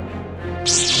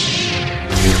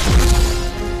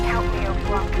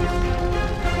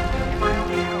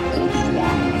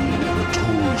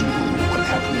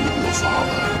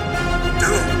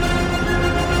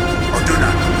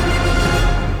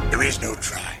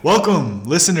Welcome,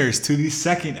 listeners, to the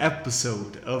second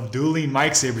episode of Dueling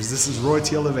Lightsabers. This is Roy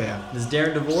T. Olivea. This is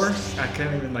Darren DeVore. I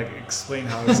can't even explain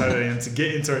how excited I am to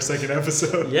get into our second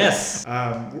episode. Yes.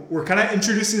 We're kind of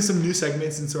introducing some new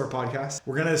segments into our podcast.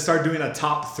 We're going to start doing a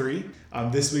top three.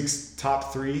 This week's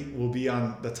top three will be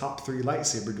on the top three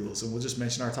lightsaber duels. And we'll just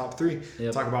mention our top three,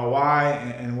 talk about why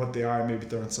and what they are, and maybe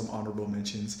throw in some honorable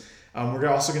mentions. We're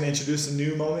also going to introduce a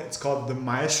new moment. It's called the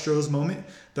Maestro's Moment.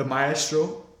 The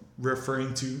Maestro,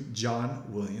 referring to John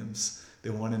Williams,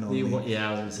 the one and only.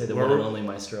 I was going to say the one and only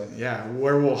Maestro. Yeah,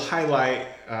 where we'll highlight,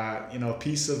 a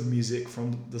piece of music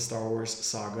from the Star Wars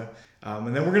saga.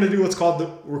 And then we're going to do what's called,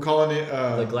 we're calling it...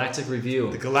 the Galactic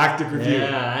Review. The Galactic Review.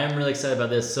 Yeah, I'm really excited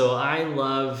about this. So I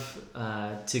love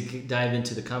to dive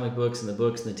into the comic books and the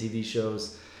books and the TV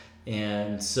shows.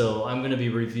 And so I'm going to be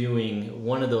reviewing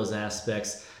one of those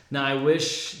aspects. Now, I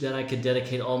wish that I could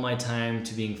dedicate all my time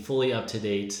to being fully up to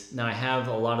date. Now, I have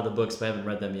a lot of the books, but I haven't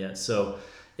read them yet. So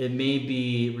it may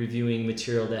be reviewing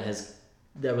material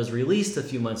that was released a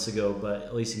few months ago, but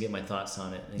at least you can get my thoughts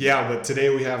on it. Yeah, but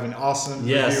today we have an awesome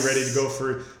review ready to go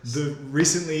for the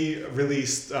recently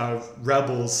released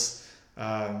Rebels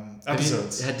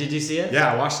episodes. Did you see it?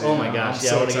 Yeah, I watched it. Oh my gosh!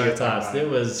 I want to get your thoughts. It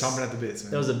was chomping at the bits,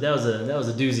 man. That was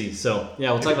a doozy. So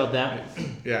yeah, we'll talk about that.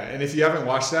 Yeah, and if you haven't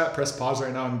watched that, press pause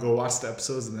right now and go watch the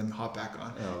episodes, and then hop back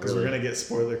on because we're gonna get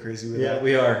spoiler crazy with that. Yeah,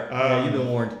 we are. You've been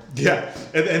warned. Yeah,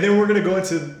 and then we're gonna go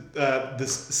into the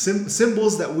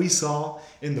symbols that we saw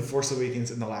in the Force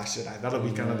Awakens and the Last Jedi. That'll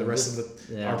be kind of the rest of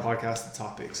our podcast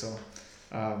topic. So.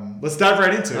 Let's dive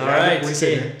right into it. All right.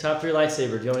 Okay. Top three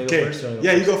lightsaber. Do you want to go first?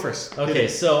 You go first. Okay,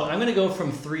 so I'm going to go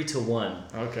from 3 to 1.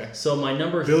 Okay. So my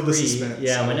number Build 3. The suspense.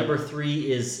 Yeah, my number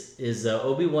 3 is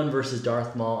Obi-Wan versus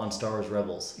Darth Maul on Star Wars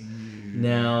Rebels.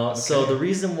 Now, so the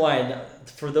reason why,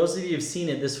 for those of you who've seen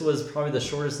it, this was probably the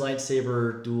shortest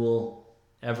lightsaber duel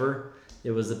ever.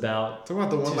 It was about. Talking about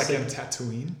the one in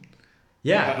Tatooine.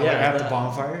 Yeah, at the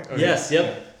bonfire. Okay. Yes.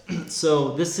 Yep.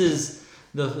 So this is.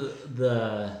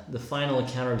 The final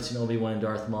encounter between Obi-Wan and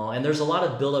Darth Maul, and there's a lot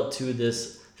of build up to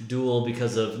this duel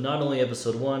because of not only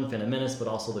Episode 1, Phantom Menace, but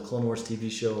also the Clone Wars TV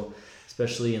show,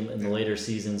 especially in the later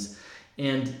seasons.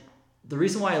 And the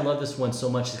reason why I love this one so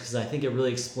much is because I think it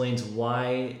really explains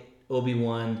why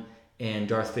Obi-Wan and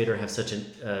Darth Vader have such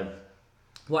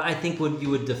what I think you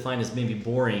would define as maybe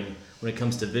boring when it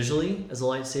comes to visually as a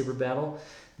lightsaber battle.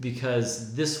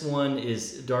 Because this one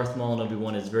is Darth Maul and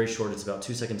Obi-Wan is very short. It's about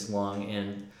 2 seconds long,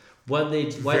 and why they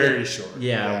did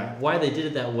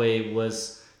it that way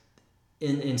was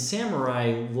in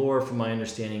samurai lore, from my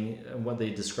understanding, what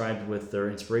they described with their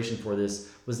inspiration for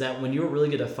this was that when you were really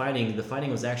good at fighting, the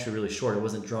fighting was actually really short. It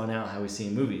wasn't drawn out how we see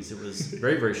in movies. It was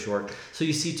very, very short. So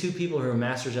you see two people who are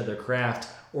masters at their craft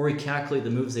already calculate the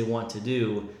moves they want to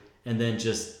do, and then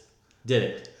just did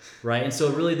it. Right, and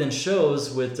so it really then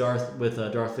shows with Darth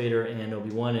Vader and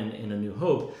Obi-Wan in A New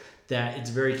Hope that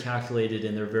it's very calculated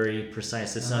and they're very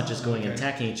precise. It's not just going and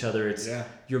attacking each other. It's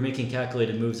you're making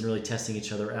calculated moves and really testing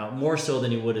each other out more so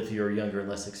than you would if you were younger and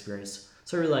less experienced.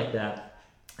 So I really like that.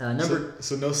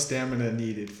 So no stamina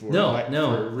needed for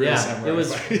real samurai. It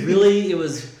was fighting. really it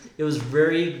was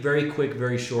very, very quick,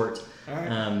 very short. All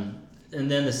right. And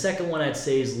then the second one I'd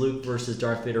say is Luke versus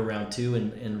Darth Vader round 2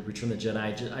 in Return of the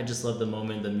Jedi. I just love the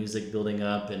moment, the music building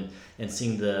up and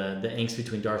seeing the angst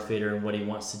between Darth Vader and what he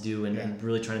wants to do and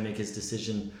really trying to make his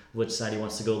decision which side he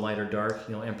wants to go, light or dark,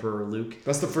 Emperor or Luke.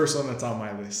 That's the first one that's on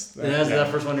my list. That's that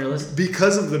first one on your list?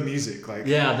 Because of the music.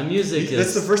 The music is...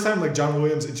 That's the first time John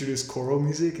Williams introduced choral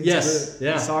music into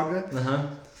the saga. Uh-huh.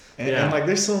 And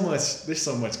there's so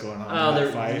much going on in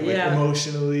that fight.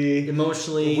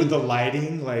 Emotionally. With the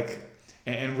lighting,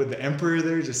 and with the Emperor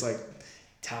there, just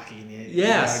talking it.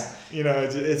 Yes.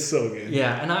 It's so good.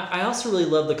 Yeah, and I also really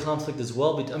love the conflict as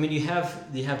well. I mean, you have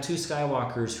two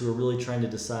Skywalkers who are really trying to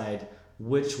decide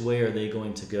which way are they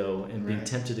going to go and being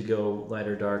tempted to go light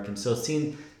or dark. And so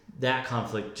seeing that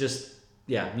conflict,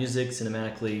 music,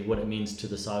 cinematically, what it means to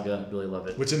the saga, really love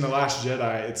it. Which in The Last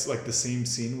Jedi, it's the same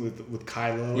scene with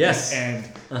Kylo. Yes. And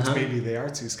maybe they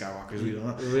are two Skywalkers, we don't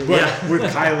know. But with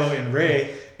Kylo and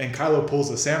Rey, and Kylo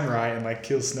pulls a samurai and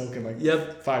kills Snoke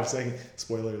in 5 seconds.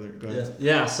 Spoiler alert. Go ahead.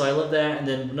 Yeah, so I love that. And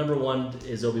then number 1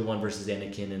 is Obi-Wan versus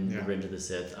Anakin in Revenge of the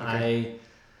Sith. Okay. I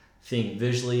think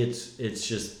visually it's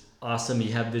just awesome.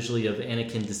 You have visually of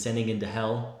Anakin descending into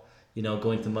hell,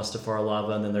 going through Mustafar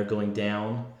lava, and then they're going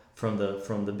down from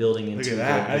the building into the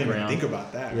ground. I didn't even think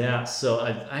about that. Yeah, right? So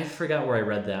I forgot where I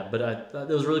read that, but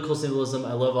there was really cool symbolism.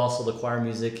 I love also the choir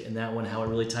music in that one, how it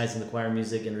really ties in the choir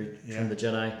music in Return of the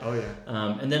Jedi. Oh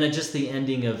yeah. And then just the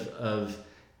ending of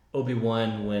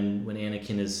Obi-Wan when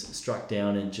Anakin is struck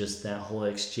down, and just that whole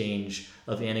exchange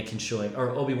of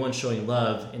Obi-Wan showing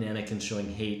love and Anakin showing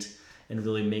hate, and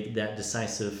really make that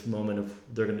decisive moment of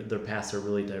their paths are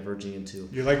really diverging into.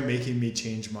 You're like making me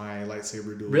change my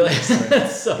lightsaber duel. Really?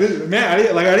 So, man,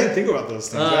 I didn't think about those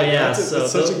things. Yeah, that's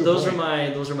such a good those point.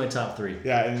 are my top 3.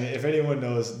 Yeah, and if anyone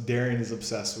knows, Darren is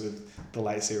obsessed with the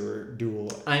lightsaber duel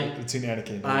between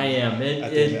Anakin and I am.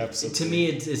 To me,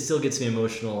 it still gets me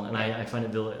emotional, and I find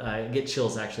it I get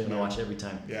chills actually when I watch it every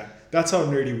time. Yeah, that's how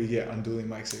nerdy we get on dueling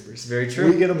lightsabers. Very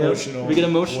true. We get emotional. Yep. We get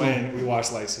emotional when we watch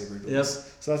lightsaber duels. Yep.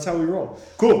 So that's how we roll.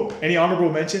 Cool. Any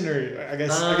honorable mention, or I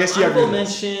guess you have honorable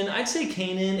mention. I'd say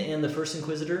Kanan and the First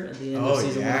Inquisitor at the end of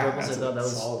season 1 of Rebels. I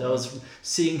thought that was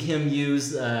seeing him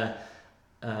use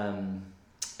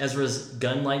Ezra's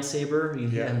gun lightsaber. You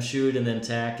hear him shoot and then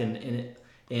attack and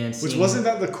which wasn't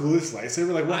that the coolest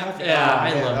lightsaber? Like what happened?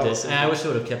 I loved it. I wish I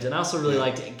would have kept it. And I also really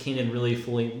liked Kanan really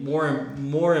fully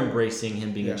more embracing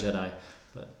him being a Jedi.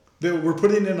 But we're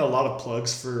putting in a lot of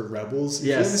plugs for Rebels. If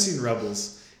you haven't seen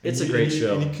Rebels, it's a great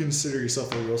show. And you consider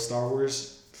yourself a real Star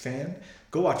Wars fan,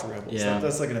 go watch Rebels. Yeah.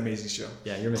 That's like an amazing show.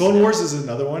 Yeah, you're missing Clone Wars is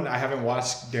another one. I haven't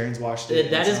watched. Darren's watched it.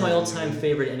 That is my all-time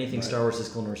favorite anything Star Wars is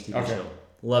Clone Wars TV show.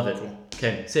 Love it. Cool.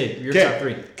 Okay, say your top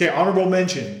 3. Okay, honorable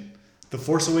mention: The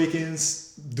Force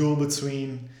Awakens duel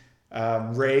between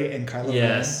Rey and Kylo Ren.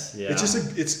 Yes, yeah. It's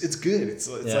just it's good. It's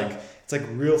like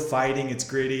real fighting. It's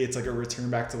gritty. It's like a return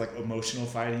back to like emotional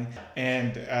fighting,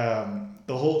 and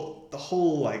the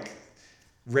whole like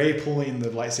Rey pulling the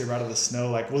lightsaber out of the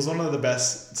snow was one of the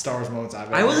best Star Wars moments I've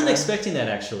ever had. I wasn't expecting that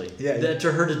actually. Yeah,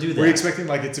 to her to do that. Were you expecting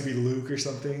it to be Luke or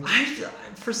something?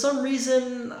 For some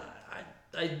reason,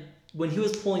 I when he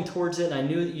was pulling towards it, I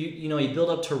knew he built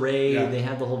up to Rey. Yeah. They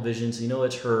had the whole vision, so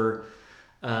it's her.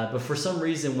 But for some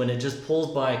reason, when it just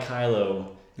pulls by Kylo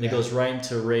and it goes right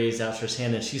into Rey's outstretched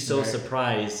hand, and she's so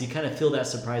surprised, you kind of feel that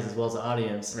surprise as well as the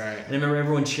audience. Right. And I remember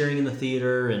everyone cheering in the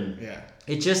theater, and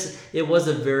it was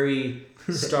a very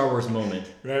Star Wars moment.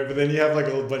 Right, but then you have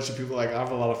a bunch of people I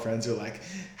have a lot of friends who are like,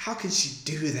 how can she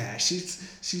do that?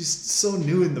 She's so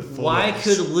new in the Force. Why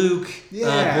could Luke blow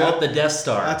up the Death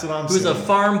Star? That's what I'm saying. Who's a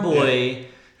farm boy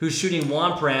who's shooting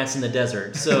womp rats in the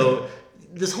desert. So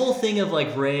this whole thing of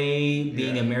Rey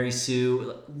being a Mary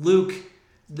Sue, Luke,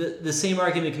 the same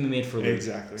argument can be made for Luke.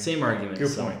 Exactly. Same argument.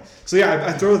 Good point. So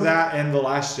I throw that and the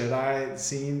Last Jedi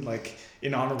scene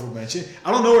in honorable mention.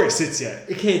 I don't know where it sits yet.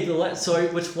 Okay, sorry,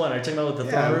 which one? Are you talking about with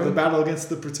the throne room? The battle against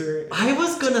the Praetorian. I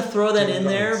was gonna throw that in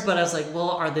there, but I was like,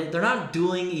 well, they're not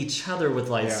dueling each other with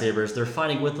lightsabers. Yeah. They're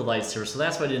fighting with the lightsabers, so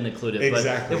that's why I didn't include it.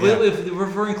 Exactly. But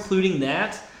if we're including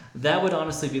that would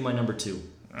honestly be my number 2.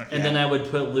 And then I would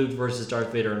put Luke versus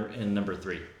Darth Vader in number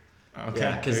 3. Okay.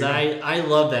 Yeah, because I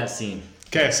love that scene.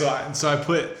 Okay, so I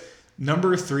put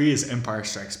number 3 is Empire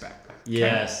Strikes Back. Okay?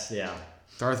 Yes, yeah.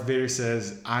 Darth Vader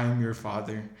says, "I am your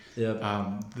father." Yep.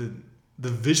 The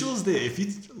visuals that if you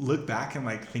look back and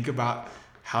think about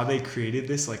how they created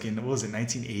this, in what was it,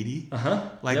 1980?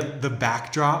 The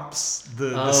backdrops,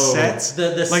 the sets,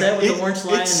 the set with the orange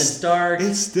line and it's dark.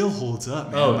 It still holds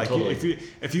up, man. Oh, totally.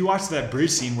 If you watch that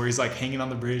bridge scene where he's hanging on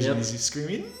the bridge and he's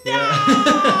screaming,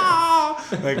 "No!"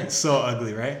 So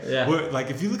ugly, right? Yeah.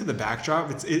 If you look at the backdrop,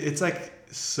 it's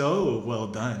so well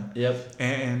done. Yep.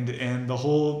 And the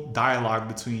whole dialogue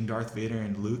between Darth Vader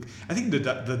and Luke. I think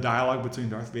the dialogue between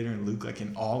Darth Vader and Luke,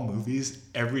 in all movies,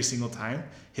 every single time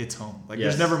hits home.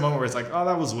 There's never a moment where it's oh,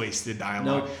 that was wasted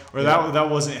dialogue, or that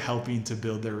wasn't helping to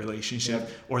build their relationship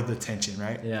or the tension,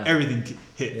 right? Yeah. Everything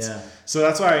hits. Yeah. So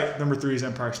that's why number 3 is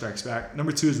Empire Strikes Back.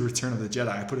 Number 2 is Return of the Jedi.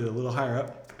 I put it a little higher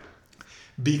up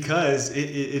because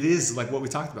it is what we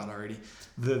talked about already.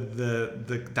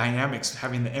 The dynamics,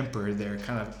 having the Emperor there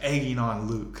kind of egging on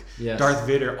Luke, Darth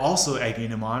Vader also egging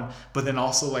him on, but then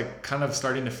also kind of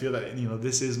starting to feel that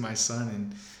this is my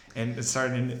son, and it's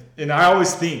starting. And I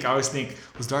always think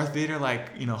was Darth Vader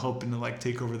hoping to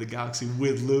take over the galaxy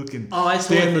with Luke and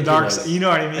stay in the dark side? You know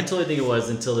what I mean? I totally think it was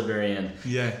until the very end.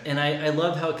 Yeah. And I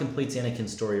love how it completes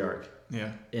Anakin's story arc.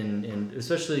 Yeah. And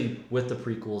especially with the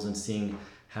prequels and seeing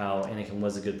how Anakin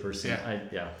was a good person.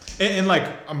 Yeah. And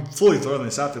I'm fully throwing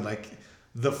this out there,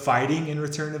 the fighting in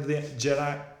Return of the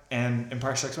Jedi and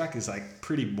Empire Strikes Back is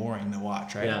pretty boring to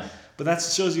watch, right? Yeah. But that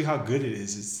shows you how good it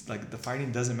is. It's the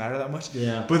fighting doesn't matter that much.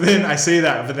 Yeah. But then I say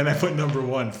that, but then I put number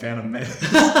 1, Phantom Menace.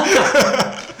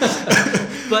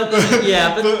 but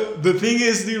the thing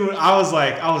is, dude, when I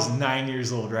was 9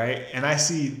 years old, right? And I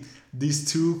see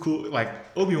these two cool, like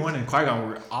Obi-Wan and Qui-Gon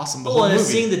were awesome. Well, and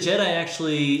seeing the Jedi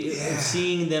actually,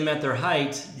 seeing them at their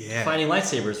height, fighting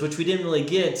lightsabers, which we didn't really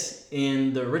get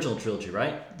in the original trilogy,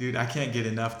 right? Dude, I can't get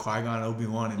enough Qui-Gon,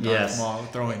 Obi-Wan, and Darth Maul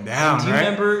throwing down. Do you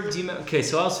remember? Okay,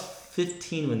 so I was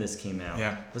 15 when this came out.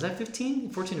 Yeah. Was I 15?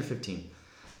 14 or 15?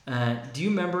 Do you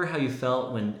remember how you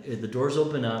felt when the doors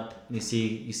open up and you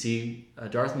see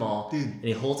Darth Maul, dude, and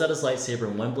he holds out his lightsaber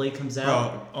and one blade comes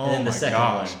out, bro, and then the second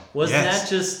one? Wasn't that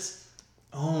just?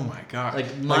 Oh my god!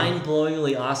 Like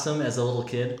mind-blowingly awesome as a little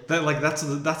kid. That's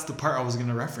the part I was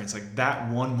gonna reference. Like that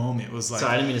one moment was like.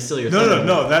 Sorry, I didn't mean to steal your thunder.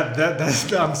 No.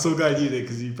 That's I'm so glad you did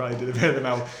because you probably did it better than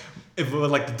I. If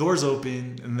like the doors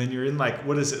open and then you're in like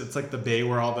what is it? It's like the bay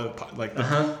where all the like the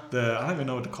I don't even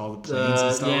know what to call the planes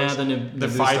and stuff. The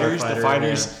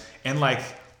fighters, and like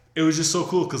it was just so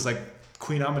cool because like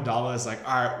Queen Amidala is like,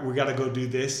 all right, we gotta go do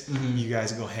this. Mm-hmm. You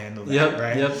guys go handle that,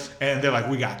 right? Yep. And they're like,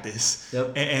 we got this.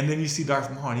 Yep. And then you see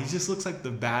Darth Maul, and he just looks like the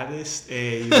baddest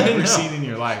you've ever seen in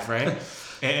your life, right?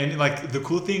 And like the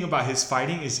cool thing about his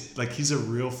fighting is like he's a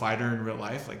real fighter in real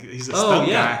life. Like he's a stunt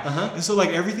guy, and so like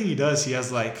everything he does, he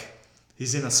has like.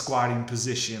 He's in a squatting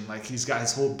position, like he's got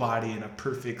his whole body in a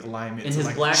perfect alignment. In his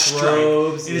like black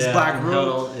robes, in his black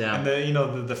robe, and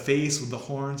the face with the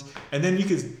horns, and then you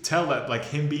could tell that like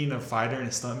him being a fighter and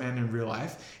a stuntman in real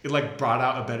life, it like brought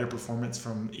out a better performance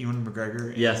from Ewan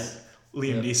McGregor. And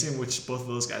Liam Neeson, which both of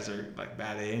those guys are like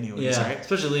bad at anyways, right?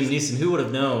 Especially Liam Neeson, who would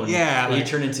have known? That he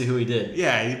turned into who he did.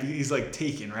 Yeah, he's like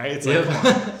Taken, right? It's like, come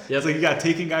on. It's like you got a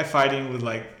Taken guy fighting with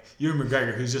like. Ewan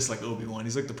McGregor, who's just like Obi-Wan.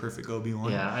 He's like the perfect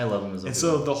Obi-Wan. Yeah, I love him as Obi-Wan. And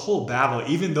so the whole battle,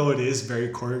 even though it is very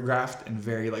choreographed and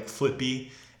very like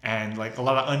flippy and like a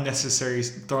lot of unnecessary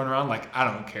thrown around, like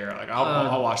I don't care. Like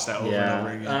I'll watch that over and over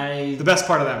again. The best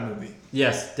part of that movie.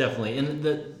 Yes, definitely. And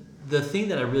the thing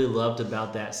that I really loved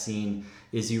about that scene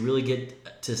is you really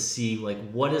get to see like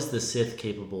what is the Sith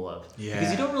capable of. Yeah.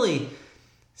 Because you don't really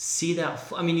see that.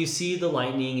 I mean, you see the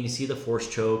lightning and you see the force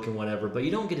choke and whatever, but you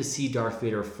don't get to see Darth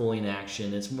Vader fully in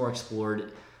action. It's more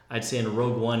explored, I'd say, in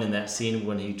Rogue One in that scene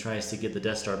when he tries to get the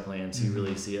Death Star plans. You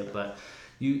really see it, but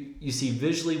you see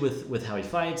visually with how he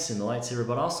fights and the lightsaber,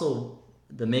 but also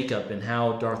the makeup and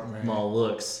how Darth Maul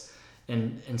looks,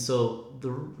 and so the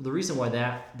reason why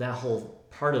that whole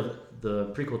part of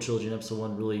the prequel trilogy in Episode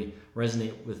 1 really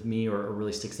resonate with me or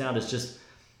really sticks out is just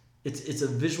it's a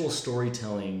visual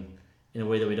storytelling in a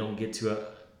way that we don't get to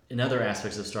in other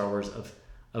aspects of Star Wars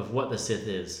of what the Sith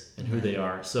is and who they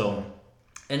are. So,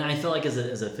 and I felt like as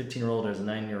a 15-year-old or as a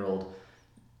 9-year-old,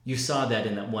 you saw that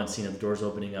in that one scene of the doors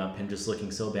opening up, him just looking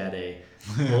so bad,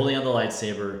 holding on the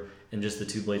lightsaber and just the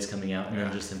two blades coming out and then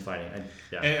just him fighting.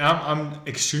 And I'm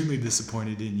extremely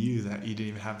disappointed in you that you didn't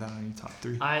even have that on your top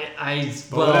 3.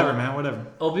 Well, whatever, man, whatever.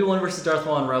 Obi-Wan versus Darth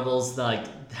Maul and Rebels,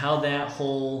 like how that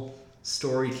whole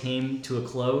story came to a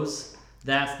close.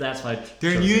 That's why.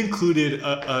 Darren, you included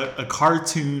a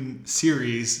cartoon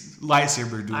series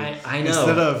lightsaber duel. I know.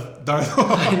 Instead of Darth Maul.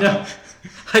 I know.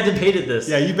 I debated this.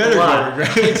 Yeah, you better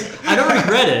regret it. I don't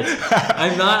regret it.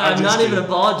 I'm not even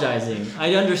apologizing.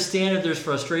 I understand if there's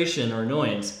frustration or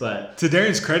annoyance, but to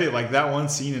Darren's credit, like that one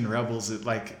scene in Rebels,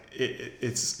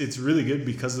 it's really good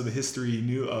because of the history you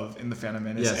knew of in the Phantom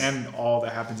Menace and all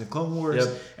that happens in Clone Wars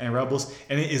and Rebels,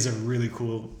 and it is a really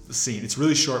cool scene. It's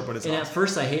really short, but it's awesome. At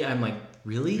first I'm like,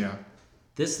 really? Yeah.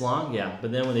 This long? Yeah.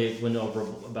 But then when they went over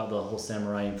about the whole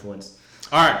samurai influence.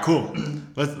 All right, cool.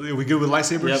 Are we good with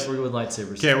lightsabers? Yep, we're good with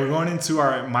lightsabers. Okay, we're going into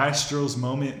our Maestro's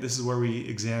moment. This is where we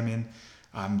examine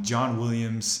John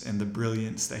Williams and the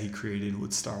brilliance that he created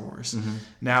with Star Wars. Mm-hmm.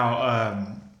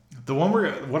 Now,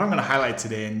 what I'm going to highlight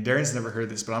today, and Darren's never heard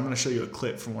this, but I'm going to show you a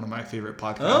clip from one of my favorite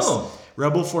podcasts. Oh.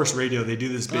 Rebel Force Radio. They do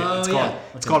this bit.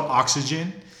 It's called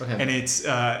Oxygen. Okay. And it's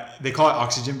they call it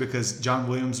Oxygen because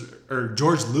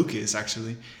George Lucas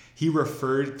actually, he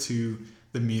referred to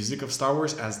the music of Star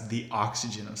Wars as the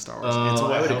oxygen of Star Wars.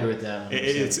 I would agree with that.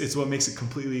 It's what makes it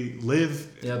completely live.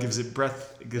 It gives it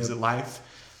breath. It gives it life.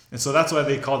 And so that's why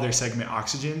they call their segment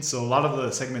Oxygen. So a lot of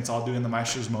the segments I'll do in the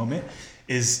Maestro's Moment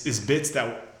is bits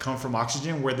that come from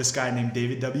Oxygen, where this guy named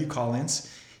David W.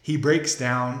 Collins, he breaks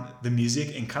down the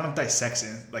music and kind of dissects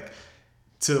it, like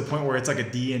to the point where it's like a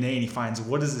DNA, and he finds,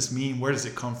 what does this mean? Where does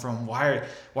it come from? Why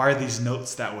are these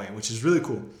notes that way? Which is really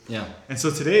cool. Yeah. And so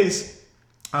today's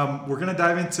we're gonna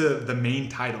dive into the main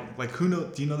title. Like,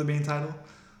 do you know the main title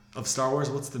of Star Wars?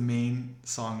 What's the main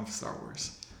song of Star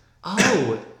Wars?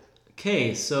 Oh,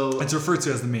 okay. So it's referred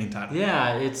to as the main title.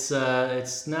 Yeah,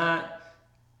 it's not.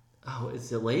 Oh,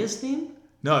 is it Leia's theme?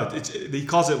 No, he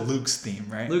calls it Luke's theme,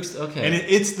 right? Luke's, okay. And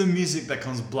it's the music that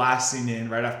comes blasting in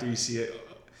right after you see it.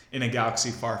 in a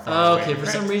galaxy far, far away. Okay. For right?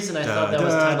 some reason, I thought that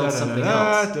was titled something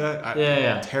else.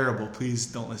 Yeah. Terrible. Please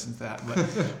don't listen to that.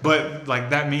 But like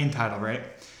that main title, right?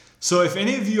 So if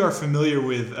any of you are familiar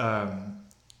with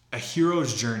A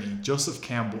Hero's Journey, Joseph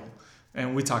Campbell,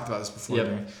 and we talked about this before,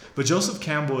 Yep. but Joseph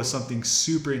Campbell is something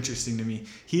super interesting to me.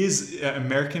 He is an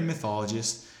American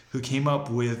mythologist who came up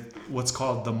with what's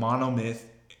called the monomyth,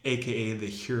 aka the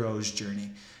hero's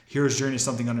journey. Hero's journey is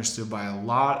something understood by a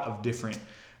lot of different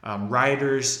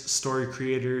writers, story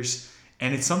creators,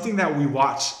 and it's something that we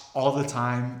watch all the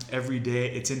time, every day.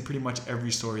 It's in pretty much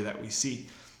every story that we see.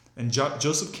 And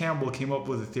Joseph Campbell came up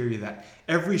with a theory that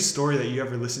every story that you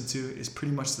ever listen to is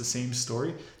pretty much the same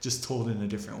story, just told in a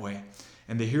different way.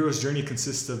 And the hero's journey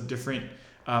consists of different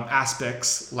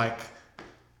aspects, like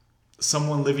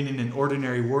someone living in an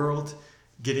ordinary world,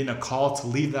 getting a call to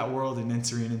leave that world and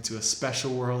entering into a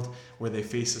special world where they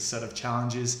face a set of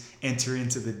challenges, enter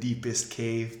into the deepest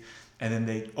cave, and then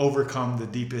they overcome the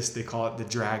deepest, they call it the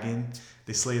dragon.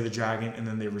 They slay the dragon, and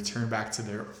then they return back to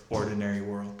their ordinary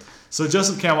world. So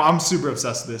Joseph Campbell, I'm super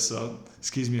obsessed with this, so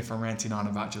excuse me if I'm ranting on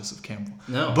about Joseph Campbell.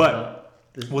 No. But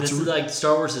this is like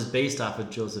Star Wars is based off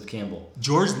of Joseph Campbell.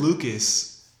 George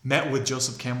Lucas met with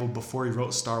Joseph Campbell before he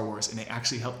wrote Star Wars, and it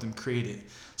actually helped him create it.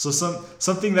 So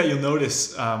something that you'll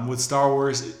notice with Star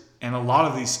Wars and a lot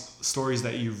of these stories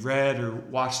that you've read or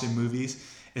watched in movies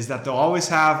is that they'll always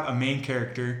have a main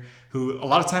character who a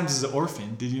lot of times is an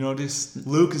orphan. Did you notice?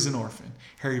 Luke is an orphan.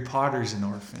 Harry Potter's an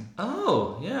orphan.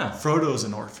 Oh, yeah. Frodo's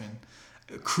an orphan.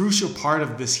 A crucial part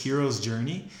of this hero's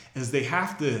journey is they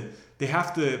have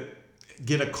to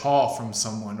get a call from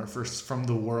someone or from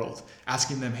the world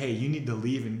asking them, hey, you need to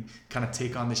leave and kind of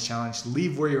take on this challenge.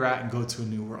 Leave where you're at and go to a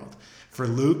new world. For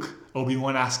Luke,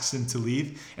 Obi-Wan asks him to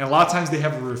leave. And a lot of times they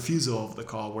have a refusal of the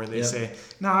call where they say,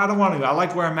 no, I don't want to go. I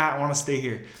like where I'm at. I want to stay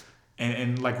here.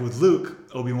 And like with Luke,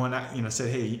 Obi-Wan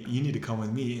said, hey, you need to come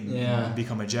with me and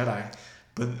become a Jedi.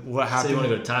 But what happened? So you want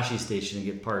to go to Tashi Station and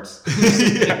get parts.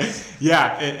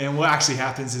 yeah. And what actually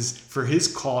happens is for his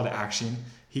call to action,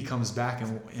 he comes back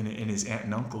and his aunt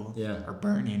and uncle are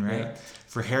burning, right? Yeah.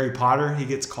 For Harry Potter, he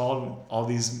gets called. All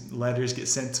these letters get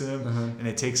sent to him, and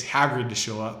it takes Hagrid to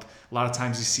show up. A lot of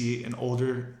times you see an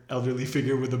elderly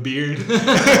figure with a beard.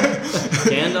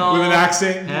 Gandalf. With an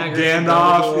accent. Hagrid,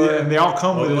 Gandalf. And they all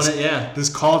come with this, this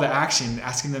call to action,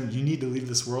 asking them, you need to leave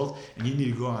this world and you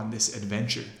need to go on this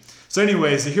adventure. So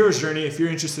anyways, The Hero's Journey, if you're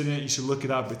interested in it, you should look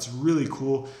it up. It's really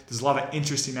cool. There's a lot of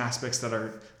interesting aspects that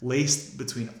are laced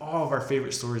between all of our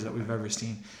favorite stories that we've ever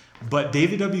seen. But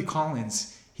David W.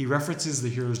 Collins, he references The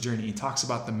Hero's Journey. He talks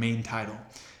about the main title.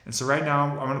 And so right now,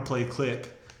 I'm going to play a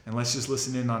clip. And let's just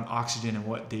listen in on Oxygen and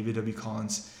what David W.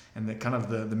 Collins and the kind of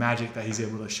the magic that he's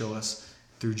able to show us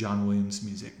through John Williams'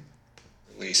 music.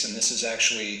 And this is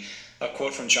actually a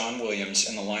quote from John Williams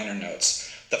in the liner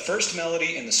notes. The first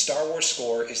melody in the Star Wars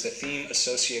score is the theme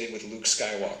associated with Luke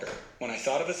Skywalker. When I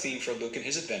thought of a theme for Luke and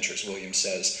his adventures, Williams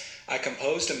says, I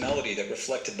composed a melody that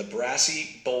reflected the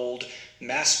brassy, bold,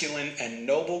 masculine, and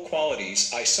noble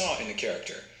qualities I saw in the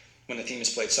character. When the theme is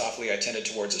played softly, I tended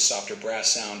towards a softer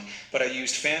brass sound, but I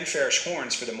used fanfarish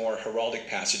horns for the more heraldic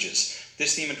passages.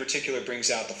 This theme in particular brings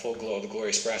out the full glow of the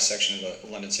glorious brass section of the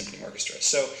London Symphony Orchestra.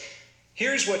 So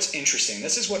here's what's interesting.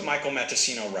 This is what Michael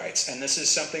Matessino writes, and this is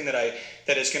something that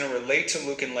is going to relate to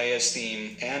Luke and Leia's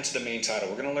theme and to the main title.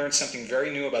 We're going to learn something very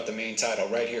new about the main title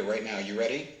right here, right now. You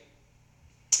ready?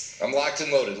 I'm locked and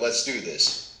loaded. Let's do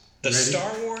this. The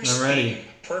Star Wars theme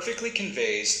perfectly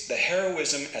conveys the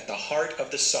heroism at the heart of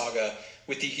the saga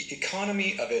with the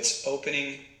economy of its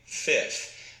opening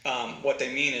fifth. What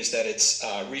they mean is that it's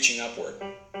reaching upward.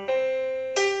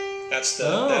 That's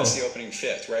the opening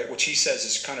fifth, right? Which he says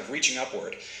is kind of reaching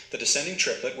upward. The descending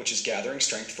triplet, which is gathering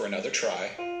strength for another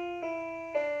try,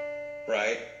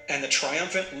 right? And the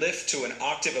triumphant lift to an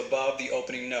octave above the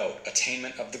opening note,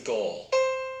 attainment of the goal.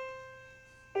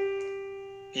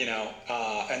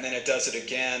 And then it does it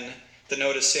again. The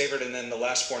note is savored, and then the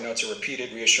last four notes are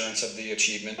repeated, reassurance of the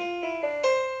achievement.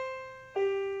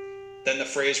 Then the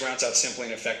phrase rounds out simply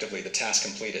and effectively, the task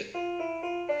completed.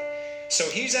 So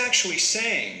he's actually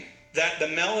saying that the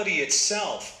melody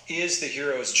itself is the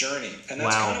hero's journey. And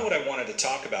that's kind of what I wanted to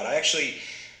talk about. I actually,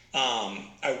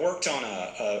 I worked on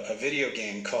a video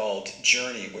game called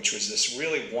Journey, which was this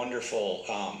really wonderful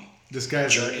this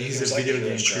guy's he's a video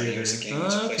game creator.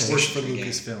 Works for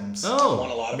Lucasfilms. Won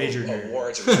a lot of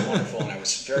awards. It was wonderful, and I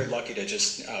was very lucky to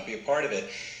just be a part of it.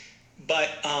 But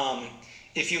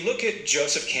if you look at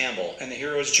Joseph Campbell and the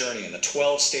hero's journey and the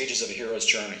 12 stages of a hero's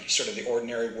journey, sort of the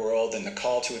ordinary world and the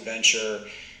call to adventure,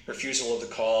 refusal of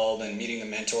the call, then meeting the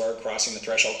mentor, crossing the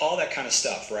threshold, all that kind of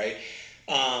stuff, right?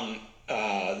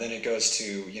 Then it goes to,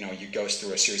 you go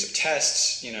through a series of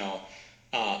tests,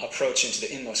 approach into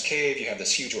the inmost cave. You have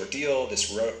this huge ordeal,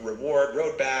 this reward,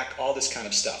 road back, all this kind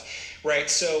of stuff, right?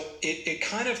 So it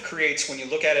kind of creates, when you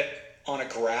look at it on a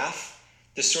graph,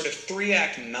 this sort of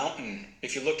 3-act mountain,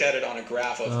 if you looked at it on a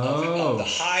graph of the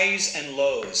highs and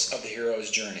lows of the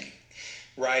hero's journey,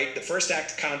 right? The first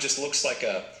act kind of just looks like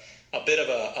a bit of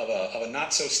a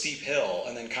not so steep hill,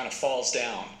 and then kind of falls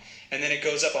down. And then it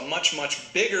goes up a much,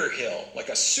 much bigger hill, like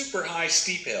a super high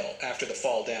steep hill after the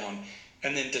fall down,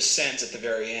 and then descends at the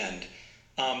very end.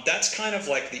 That's kind of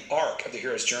like the arc of the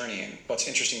hero's journey. And what's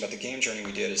interesting about the game journey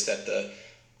we did is that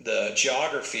the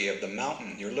geography of the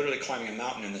mountain, you're literally climbing a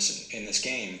mountain in this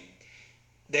game.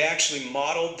 They actually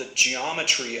modeled the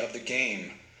geometry of the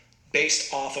game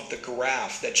based off of the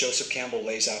graph that Joseph Campbell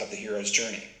lays out of the hero's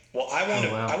journey. Well, I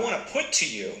want to put to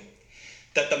you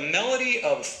that the melody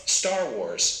of Star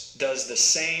Wars does the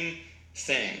same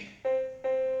thing,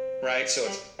 right? So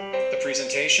it's the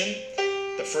presentation,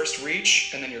 the first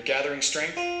reach, and then you're gathering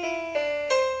strength.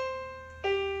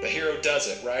 The hero does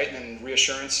it, right? And then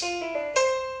reassurance,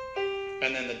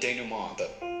 and then the denouement.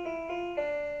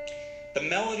 The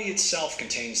melody itself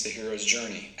contains the hero's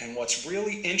journey. And what's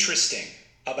really interesting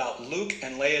about Luke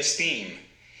and Leia's theme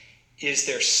is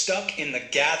they're stuck in the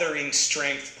gathering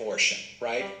strength portion,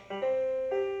 right?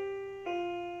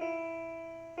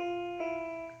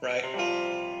 Right?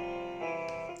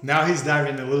 Now he's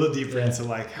diving a little deeper into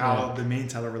like how the main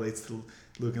title relates to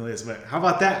Luke and Leia. But how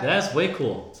about that? That's way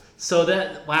cool. So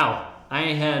I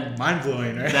had mind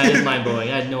blowing, right? That is mind blowing.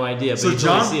 I had no idea, but so you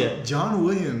totally see it. John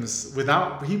Williams,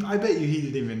 I bet you he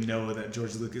didn't even know that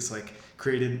George Lucas like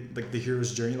created like the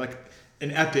hero's journey, like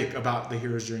an epic about the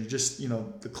hero's journey, just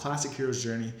the classic hero's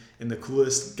journey in the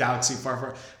coolest galaxy far,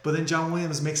 far. But then John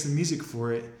Williams makes the music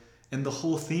for it, and the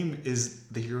whole theme is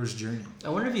the hero's journey. I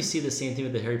wonder if you see the same thing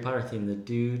with the Harry Potter theme, the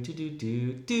do do do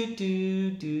do do do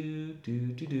do do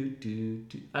do do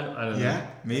do. I don't know. Yeah,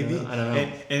 maybe. I don't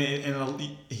know.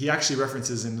 And he actually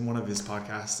references in one of his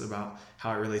podcasts about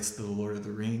how it relates to the Lord of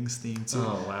the Rings theme too.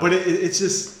 Oh wow! But it's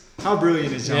just how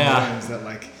brilliant is John Williams that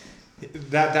like.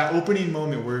 That opening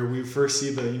moment where we first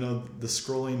see the the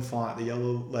scrolling font, the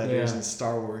yellow letters in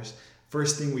Star Wars.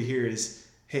 First thing we hear is,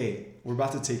 "Hey, we're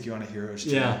about to take you on a hero's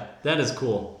journey." Yeah, that is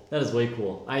cool. That is way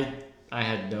cool. I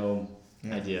had no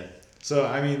idea. So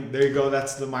I mean, there you go.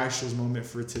 That's the Maestro's moment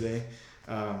for today.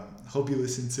 Hope you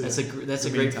listen to. That's a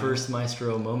great first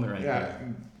Maestro moment right there.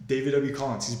 Yeah, David W.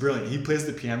 Collins. He's brilliant. He plays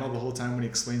the piano the whole time when he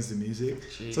explains the music.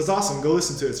 Jeez. So it's awesome. Go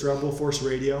listen to it. It's Rebel Force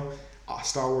Radio,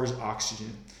 Star Wars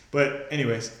Oxygen. But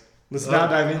anyways, let's now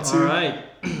dive into... All right.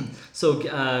 So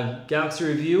Galaxy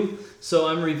Review. So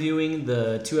I'm reviewing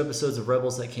the 2 episodes of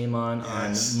Rebels that came on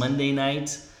Monday night.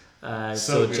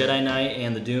 So Jedi Knight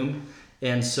and the Doom.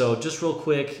 And so just real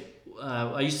quick,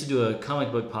 I used to do a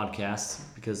comic book podcast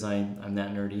because I'm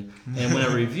that nerdy. And when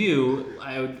I review,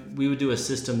 we would do a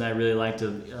system that I really like to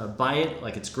buy it.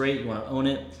 Like it's great. You want to own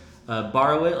it.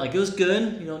 Borrow it. Like it was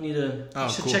good. You don't need to... you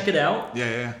should check it out.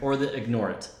 Yeah. Or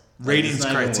ignore it. Ratings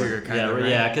criteria kind of, right?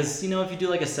 Yeah, because if you do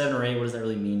like a 7 or 8, what does that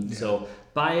really mean? Yeah. So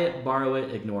buy it, borrow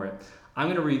it, ignore it.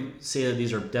 I'm going to say that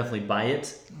these are definitely buy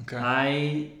it.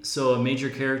 Okay. So a major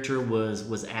character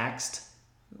was axed,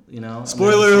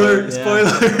 Spoiler alert! Yeah.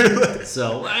 Spoiler alert!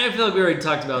 So I feel like we already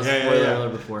talked about spoiler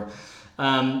alert before.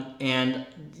 And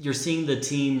you're seeing the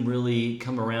team really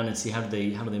come around and see how do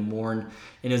they mourn.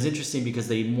 And it was interesting because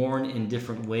they mourn in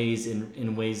different ways,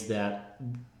 in ways that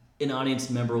an audience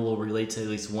member will relate to at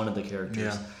least one of the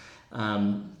characters. Yeah.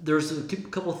 There's a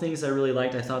couple things I really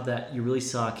liked. I thought that you really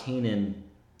saw Kanan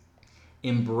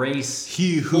embrace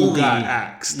he who got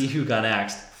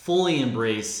axed, fully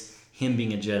embrace him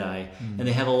being a Jedi. And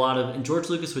they have a lot of, and George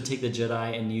Lucas would take the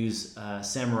Jedi and use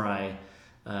samurai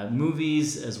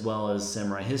movies as well as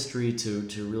samurai history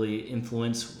to really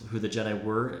influence who the Jedi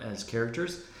were as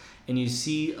characters. And you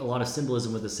see a lot of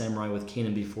symbolism with the samurai with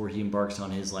Kanan before he embarks on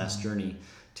his last journey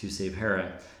to save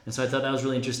Hera. And so I thought that was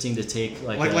really interesting to take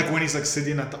like when he's like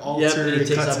sitting at the altar, and he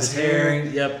takes cuts off his hair.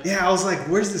 Yep. Yeah, I was like,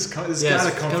 where's this come? This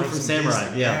gotta come from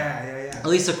samurai. Yeah. At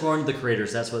least according to the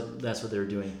creators, that's what they were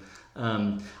doing.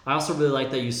 I also really like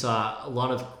that you saw a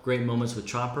lot of great moments with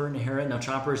Chopper and Hera. Now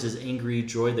Chopper is his angry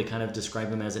droid. They kind of describe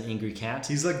him as an angry cat.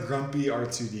 He's like grumpy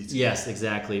R2-D2. Yes,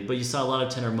 exactly. But you saw a lot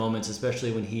of tender moments,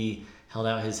 especially when he held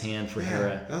out his hand for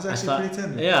Hera. That was actually pretty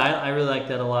tender. Yeah, I really liked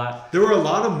that a lot. There were a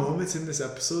lot of moments in this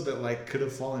episode that like could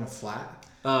have fallen flat.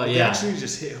 Oh, They actually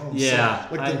just hit home. Yeah.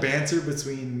 So, like the banter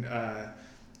between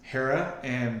Hera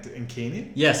and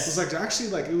Kanan. Yes. It was like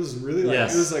actually like it was really like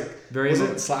it was like very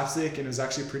wasn't slapstick and it was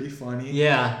actually pretty funny.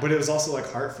 Yeah. But it was also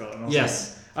like heartfelt. And I was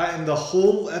like, And the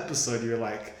whole episode, you're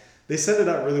like, they set it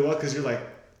up really well because you're like,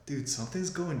 dude, something's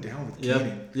going down with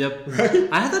Kanan. Yep. Right?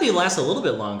 I thought he'd last a little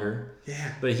bit longer.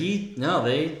 Yeah. But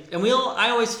I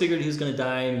always figured he was going to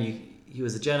die. I mean, he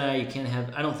was a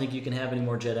Jedi. I don't think you can have any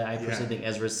more Jedi. I personally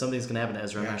think something's going to happen to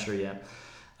Ezra. I'm not sure yet.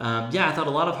 I thought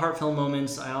a lot of heartfelt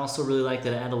moments. I also really liked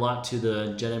that it added a lot to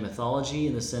the Jedi mythology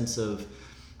in the sense of,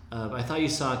 I thought you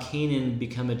saw Kanan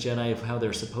become a Jedi of how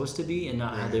they're supposed to be and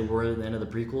not how they were at the end of the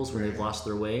prequels when they've lost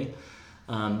their way.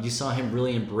 You saw him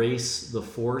really embrace the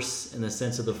Force in the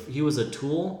sense of he was a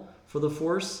tool for the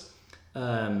Force.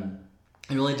 And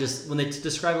really just, when they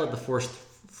describe let the Force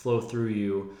flow through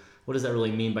you, what does that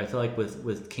really mean? But I feel like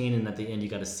with Kanan at the end, you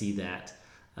got to see that.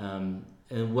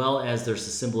 And well as there's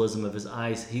the symbolism of his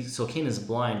eyes. So Kanan's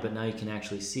blind, but now you can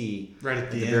actually see right at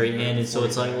the very end. And so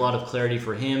it's like a lot of clarity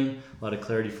for him, a lot of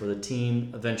clarity for the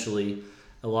team, eventually,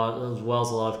 as well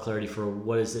as a lot of clarity for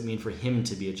what does it mean for him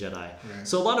to be a Jedi. Right.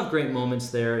 So a lot of great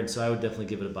moments there, and so I would definitely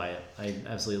give it a buy it. I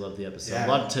absolutely loved the episode. Yeah. A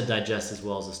lot to digest as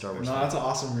well as a Star Wars fan. That's an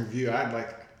awesome review. I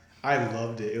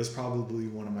loved it. It was probably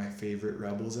one of my favorite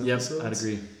Rebels episodes. Yep, I'd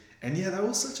agree. And yeah, that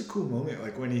was such a cool moment.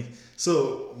 Like when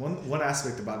one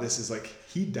aspect about this is like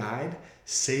he died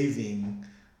saving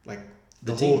like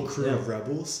the whole crew of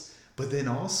Rebels, but then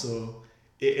also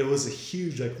it was a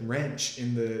huge like wrench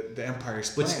in the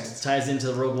Empire's plans, which ties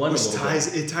into Rogue One.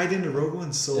 It tied into Rogue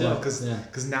One so well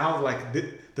because now like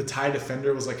the TIE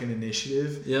Defender was like an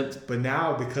initiative. Yep. But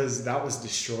now because that was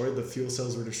destroyed, the fuel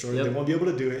cells were destroyed. They won't be able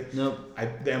to do it. Nope.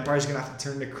 The Empire's gonna have to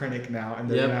turn to Krennic now, and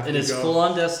they're gonna have and it's full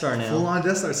on Death Star now. Full on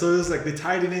Death Star. So it was like they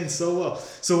tied it in so well.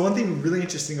 So one thing really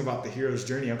interesting about the hero's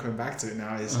journey, I'm coming back to it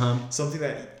now, is something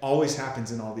that always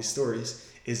happens in all these stories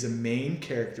is a main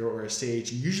character or a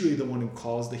sage, usually the one who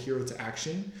calls the hero to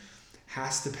action,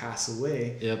 has to pass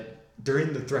away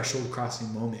during the threshold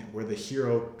crossing moment where the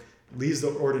hero leaves the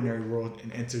ordinary world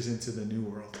and enters into the new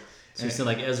world. So you're saying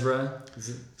like Ezra?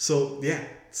 So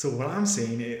what I'm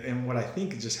saying and what I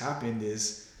think just happened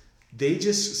is they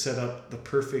just set up the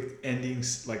perfect ending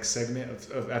like segment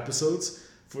of episodes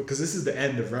because this is the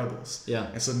end of Rebels. Yeah.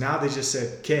 And so now they just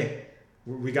said, okay,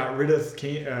 we got rid of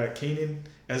Kanan,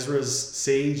 Ezra's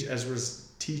sage, Ezra's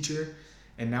teacher,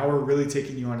 and now we're really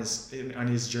taking you on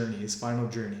his journey, his final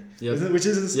journey. Yep.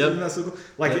 Isn't that so cool?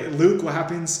 Like Luke, what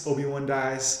happens? Obi-Wan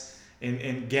dies.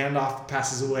 And Gandalf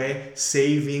passes away,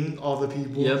 saving all the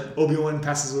people. Yep. Obi-Wan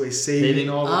passes away, saving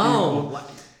all the people.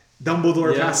 What?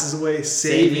 Dumbledore passes away,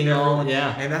 saving everyone.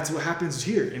 And that's what happens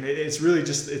here. And it's really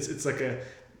just it's like a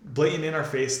blatant in our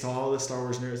face to all the Star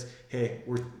Wars nerds. Hey,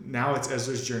 it's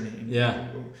Ezra's journey.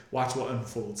 And watch what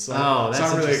unfolds. So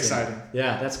I'm really excited.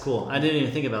 Yeah, that's cool. I didn't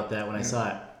even think about that when I saw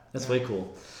it. That's way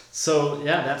cool. So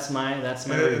that's my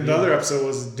review. The other episode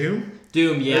was Doom.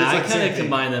 I kind of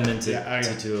combine them into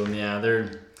two of them. Yeah,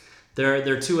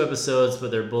 they're two episodes,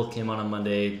 but they're both came out on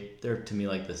Monday. They're to me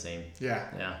like the same.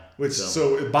 Yeah.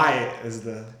 So buy it as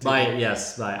the buy it.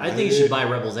 Yes, buy it. I think you should buy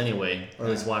Rebels anyway, or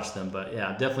at least watch them. But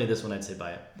yeah, definitely this one I'd say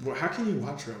buy it. Well, how can you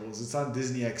watch Rebels? It's on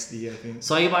Disney XD, I think.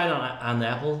 So I can buy it on the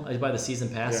Apple. I buy the season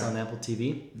pass on Apple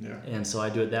TV. Yeah. And so I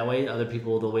do it that way. Other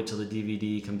people they'll wait till the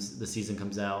the season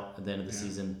comes out at the end of the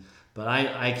season. But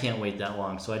I can't wait that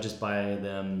long, so I just buy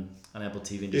them on Apple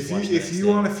TV and just watch them. If you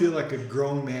want to feel like a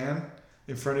grown man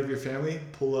in front of your family,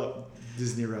 pull up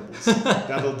Disney Rebels.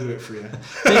 That'll do it for you.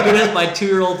 Thank goodness my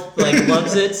 2-year-old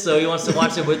loves it, so he wants to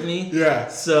watch it with me. Yeah.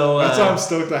 So that's why I'm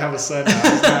stoked I have a son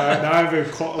now. Now I have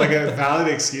a valid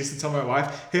excuse to tell my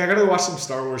wife, hey, I gotta watch some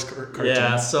Star Wars cartoons.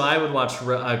 Yeah. So I would watch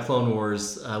Clone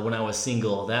Wars when I was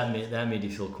single. That made you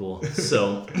feel cool.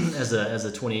 So as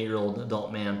a 28-year-old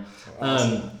adult man.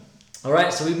 Awesome. All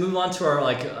right, so we move on to our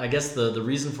I guess the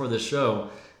reason for this show,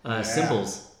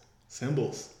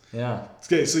 symbols. Yeah.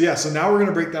 Okay, so now we're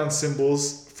gonna break down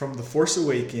symbols from the Force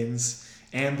Awakens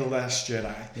and the Last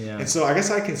Jedi. Yeah. And so I guess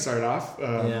I can start off.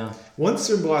 One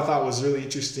symbol I thought was really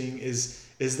interesting is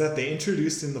that they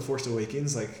introduced in the Force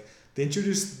Awakens they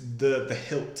introduced the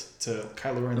hilt to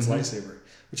Kylo Ren's lightsaber,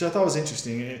 which I thought was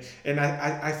interesting. And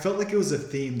I felt like it was a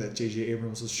theme that J.J.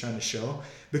 Abrams was trying to show.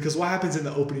 Because what happens in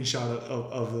the opening shot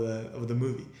of the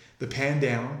movie? The pan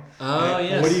down. Oh,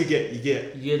 yes. What do you get?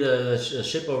 You get a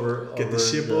ship over. Get the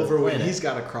ship over when he's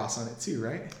got a cross on it too,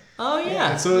 right? Oh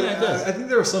yeah. So it does. I think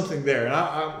there was something there,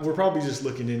 and we're probably just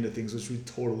looking into things, which we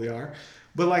totally are.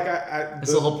 But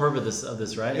it's the whole purpose of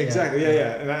this, right? Exactly.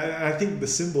 Yeah. And I think the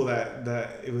symbol that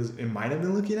it might have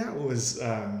been looking at was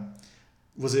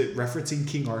it referencing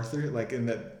King Arthur? In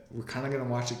that we're kind of gonna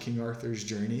watch King Arthur's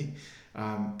journey.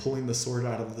 Pulling the sword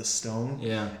out of the stone.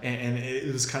 Yeah. And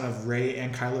it was kind of Rey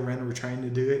and Kylo Ren were trying to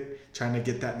do it, trying to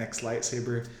get that next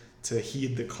lightsaber to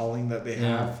heed the calling that they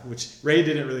have, which Rey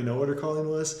didn't really know what her calling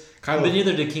was. But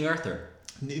neither did King Arthur.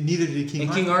 Neither did King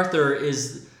Arthur. King Arthur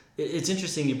is... It's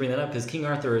interesting you bring that up because King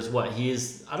Arthur is what? He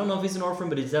is... I don't know if he's an orphan,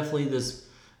 but he's definitely this...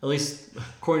 At least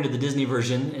according to the Disney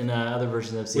version and other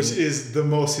versions I've seen. Which is the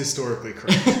most historically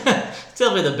correct. It's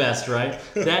definitely the best, right?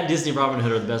 That Disney Robin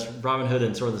Hood are the best. Robin Hood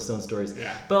and Sword of the Stone stories.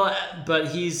 Yeah. But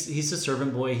he's a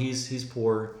servant boy. He's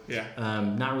poor. Yeah.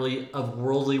 Not really of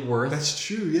worldly worth. That's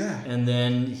true. Yeah. And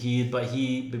then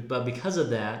but because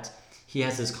of that, he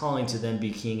has this calling to then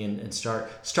be king and start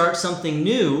something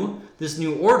new. This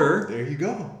new order. There you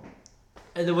go.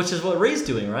 And which is what Rey's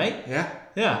doing, right? Yeah.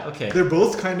 Yeah. Okay. They're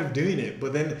both kind of doing it,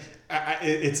 but then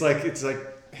it's like,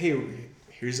 hey,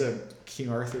 here's a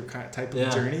King Arthur type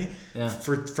of journey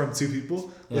from two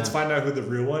people. Let's find out who the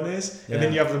real one is, and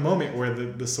then you have the moment where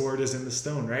the sword is in the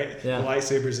stone, right? Yeah. The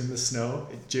lightsaber's in the snow.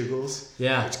 It jiggles.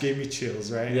 Yeah. Which gave me chills,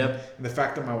 right? Yep. And the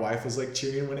fact that my wife was like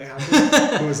cheering when it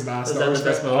happened, it was not Star Wars.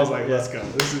 I was like, let's go.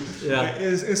 This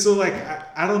is, and so like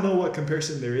I don't know what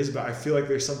comparison there is, but I feel like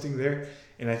there's something there.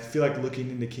 And I feel like looking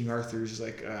into King Arthur's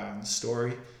like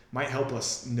story might help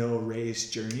us know Rey's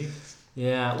journey.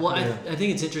 Yeah, well, I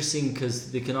think it's interesting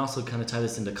because they can also kind of tie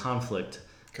this into conflict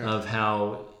of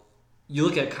how you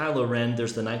look at Kylo Ren.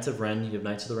 There's the Knights of Ren. You have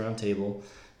Knights of the Round Table.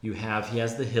 He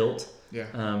has the hilt.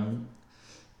 Yeah.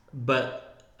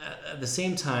 But at the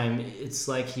same time, it's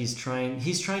like he's trying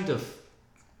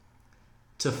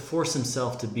to force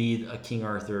himself to be a King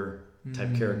Arthur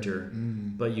type character,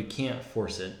 but you can't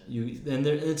force it.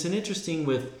 It's an interesting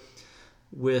with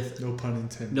no pun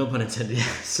intended. No pun intended. Yeah.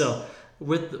 So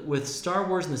with Star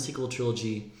Wars and the sequel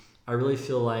trilogy, I really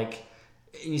feel like,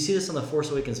 and you see this on the Force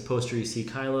Awakens poster. You see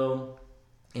Kylo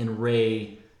and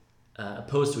Rey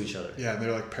opposed to each other. Yeah,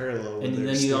 they're like parallel. And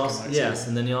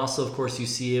then you also of course you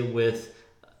see it with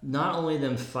not only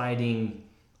them fighting,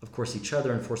 of course, each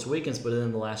other in Force Awakens, but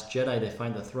in The Last Jedi, they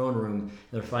find the throne room, and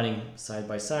they're fighting side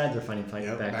by side, they're fighting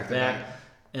back to back.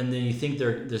 And then you think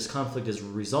this conflict is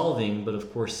resolving, but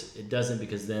of course it doesn't,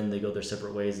 because then they go their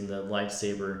separate ways and the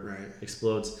lightsaber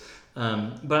explodes.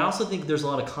 But I also think there's a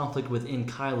lot of conflict within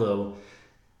Kylo,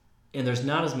 and there's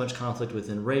not as much conflict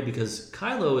within Rey, because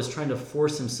Kylo is trying to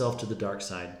force himself to the dark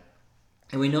side.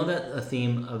 And we know that a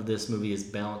theme of this movie is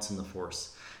balance in the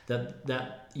Force.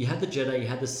 That you had the Jedi, you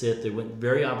had the Sith, they went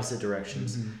very opposite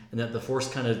directions, and that the Force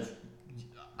kind of,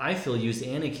 I feel, used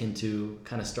Anakin to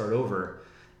kind of start over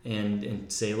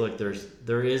and say, look,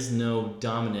 there is no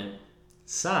dominant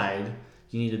side,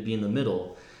 you need to be in the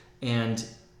middle. And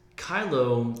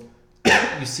Kylo,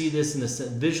 you see this in the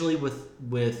visually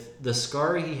with the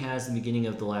scar he has in the beginning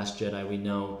of The Last Jedi, we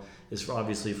know is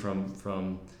obviously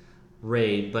from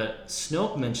Rey, but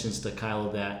Snoke mentions to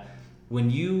Kylo that when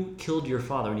you killed your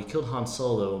father, when you killed Han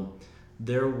Solo,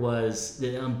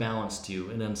 it unbalanced you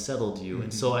and unsettled you.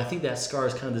 And so I think that scar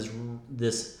is kind of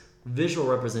this visual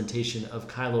representation of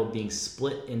Kylo being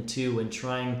split in two and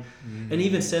trying, and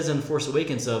even says in Force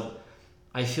Awakens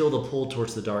I feel the pull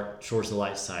towards the dark, towards the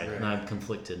light side, and I'm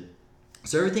conflicted.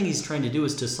 So everything he's trying to do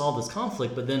is to solve this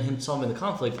conflict, but then him solving the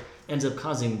conflict ends up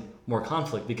causing more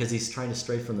conflict because he's trying to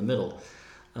stray from the middle.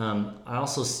 You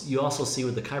also see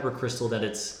with the Kyber crystal that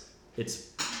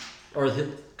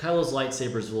Kylo's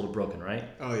lightsaber is a little broken, right?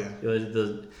 Oh yeah.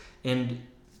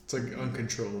 It's like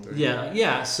uncontrolled. Or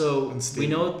yeah. So unstable. We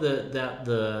know that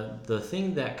the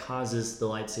thing that causes the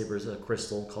lightsaber is a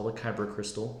crystal called a Kyber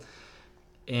crystal,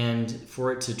 and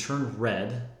for it to turn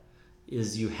red,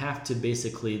 is you have to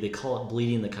basically, they call it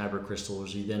bleeding the Kyber crystal, where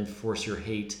you then force your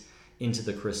hate into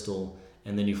the crystal,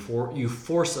 and then you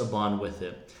force a bond with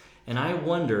it. And I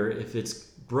wonder if it's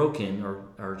broken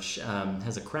or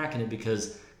has a crack in it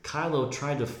because Kylo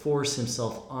tried to force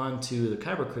himself onto the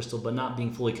Kyber crystal, but not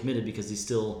being fully committed because he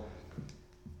feels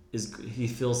this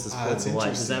pull of the light.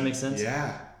 Does that make sense?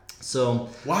 Yeah. So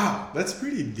wow, that's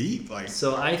pretty deep.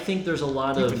 So I think there's a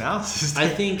lot of analysis. I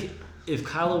think if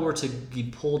Kylo were to be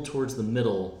pulled towards the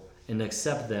middle and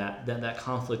accept that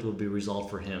conflict would be resolved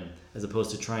for him, as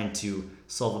opposed to trying to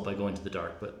solve it by going to the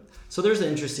dark. But so there's an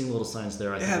interesting little science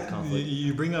there. I think of conflict.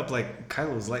 You bring up like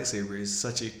Kylo's lightsaber is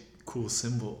such a cool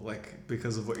symbol, like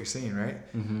because of what you're saying, right?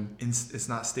 Mm-hmm. It's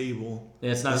not stable.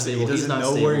 Yeah, it's not stable. He doesn't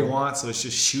know stable. where he wants, so it's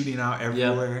just shooting out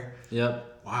everywhere.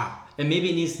 Yep. Wow. And maybe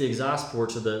it needs the exhaust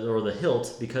ports or the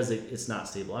hilt because it's not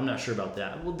stable. I'm not sure about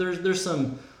that. Well, there's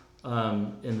some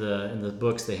in the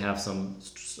books they have some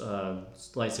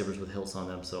lightsabers with hilts on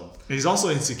them. So and he's also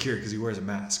insecure because he wears a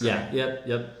mask. Right?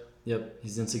 Yeah. Yep.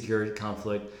 He's insecure,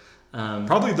 conflict.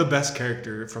 Probably the best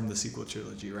character from the sequel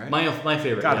trilogy, right? My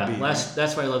favorite. Gotta be.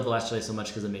 That's why I love The Last Jedi so much,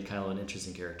 because it made Kylo an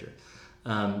interesting character.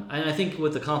 And I think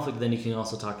with the conflict, then you can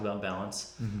also talk about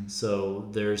balance. So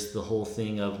there's the whole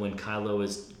thing of when Kylo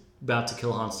is about to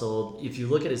kill Han Solo. If you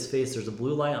look at his face, there's a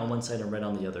blue light on one side and red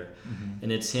on the other.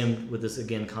 And it's him with this,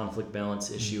 again, conflict balance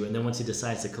issue. And then once he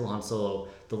decides to kill Han Solo,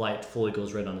 the light fully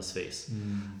goes red on his face.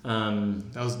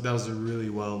 That was a really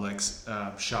well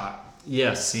shot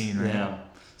scene, right? Yeah.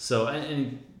 So, so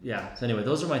anyway,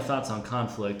 those are my thoughts on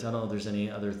conflict. I don't know if there's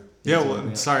any other things. Yeah,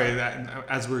 well, sorry, that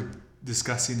as we're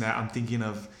discussing that, I'm thinking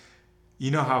of, you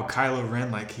know how Kylo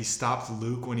Ren, like, he stopped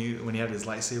Luke when he had his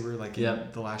lightsaber, like, in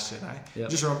The Last Jedi? Yep.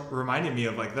 Just reminded me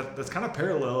of, like, that's kind of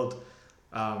paralleled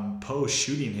Poe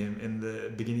shooting him in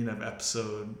the beginning of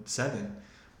episode 7.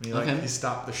 When he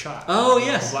stopped the shot. Oh,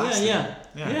 yes.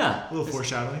 Yeah. A little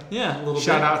foreshadowing. Yeah, a little bit.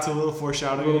 Shout out to a little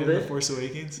foreshadowing in The Force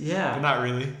Awakens. Yeah. But not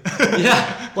really.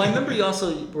 Yeah. Well, I remember you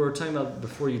also were talking about,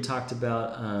 before you talked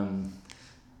about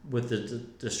with the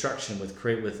destruction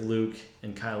with Luke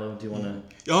and Kylo. Do you want to?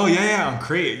 Oh, yeah, on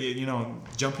Crate. You know,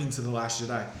 jumping to The Last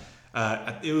Jedi.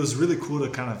 It was really cool to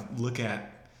kind of look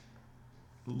at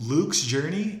Luke's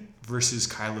journey versus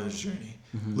Kylo's journey.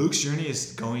 Luke's journey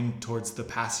is going towards the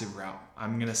passive route.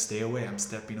 I'm going to stay away. I'm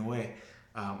stepping away.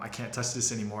 I can't touch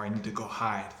this anymore. I need to go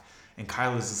hide. And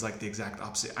Kylo's is like the exact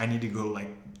opposite. I need to go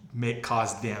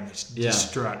cause damage,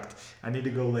 destruct. I need to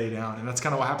go lay down. And that's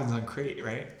kind of what happens on Crate,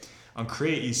 right? On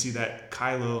Crate, you see that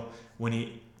Kylo,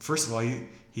 when first of all,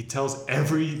 he tells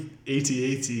every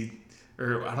AT-AT,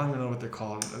 or I don't even know what they're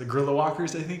called, the guerrilla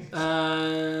walkers, I think?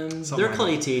 They're called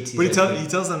AT-ATs. But he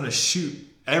tells them to shoot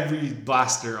every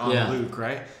blaster on Luke,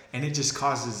 right? And it just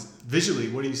causes, visually,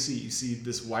 what do you see? You see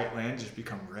this white land just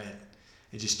become red.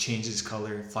 It just changes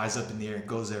color, flies up in the air,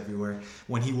 goes everywhere.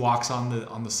 When he walks on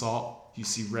the salt, you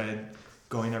see red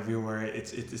going everywhere.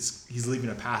 He's leaving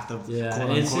a path of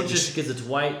and it's interesting because it's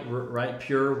white, right,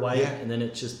 pure white, and then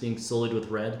it's just being sullied with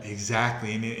red.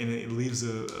 Exactly, and it leaves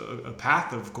a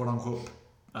path of quote unquote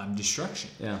destruction.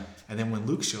 Yeah. And then when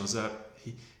Luke shows up,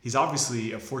 he's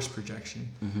obviously a force projection,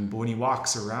 but when he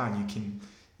walks around,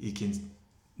 you can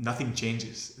nothing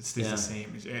changes. It stays the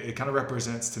same. It kind of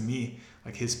represents to me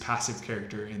like his passive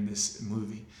character in this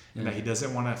movie, and that he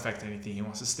doesn't want to affect anything. He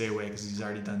wants to stay away because he's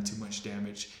already done too much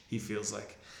damage. He feels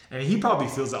like, and he probably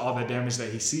feels that all the damage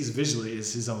that he sees visually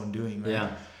is his own doing. Right?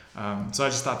 Yeah. So I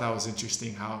just thought that was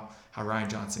interesting how Rian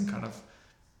Johnson kind of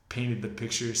painted the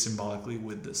picture symbolically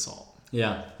with the salt.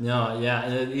 Yeah. No. Yeah.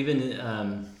 And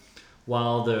even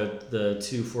while the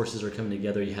two forces are coming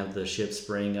together, you have the ship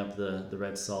spraying up the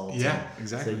red salt. Yeah.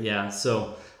 Exactly.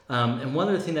 So, and one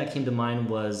other thing that came to mind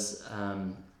was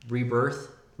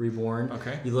Reborn.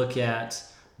 Okay. You look at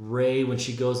Rey when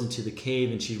she goes into the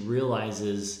cave and she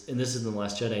realizes, and this is in The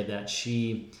Last Jedi, that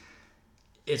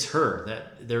it's her,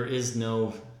 that there is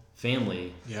no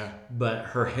family. Yeah. But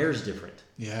her hair's different.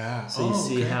 Yeah. So you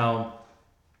see how,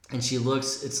 and she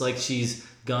looks, it's like she's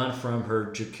gone from her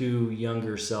Jakku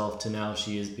younger self to now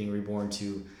she is being reborn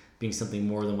to being something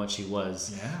more than what she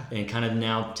was. Yeah. And kind of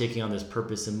now taking on this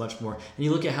purpose and much more. And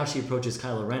you look at how she approaches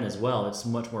Kylo Ren as well. It's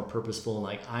much more purposeful.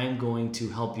 Like, I'm going to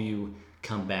help you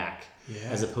come back. Yeah.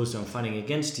 As opposed to I'm fighting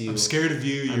against you. I'm scared of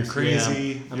you. You're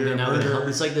crazy. You're a murderer.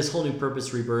 It's like this whole new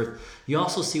purpose, rebirth. You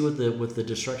also see with the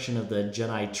destruction of the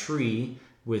Jedi tree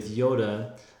with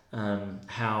Yoda,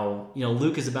 how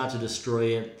Luke is about to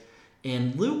destroy it,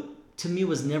 and Luke to me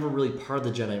was never really part of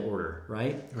the Jedi Order,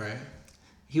 right? Right.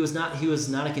 He was not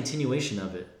a continuation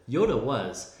of it. Yoda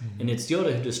was. And it's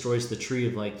Yoda who destroys the tree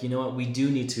of like, you know what, we do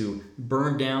need to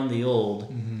burn down the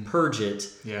old, purge it,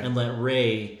 and let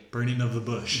Rey... Burning of the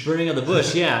bush,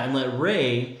 and let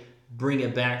Rey bring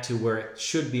it back to where it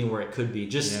should be and where it could be.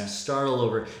 Just start all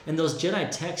over. And those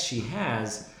Jedi texts she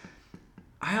has,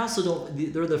 I also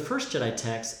don't... They're the first Jedi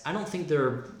texts. I don't think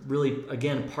they're really,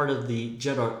 again, part of the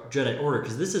Jedi Order,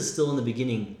 because this is still in the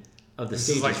beginning of the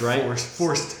stages, like right?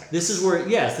 Forced text. This is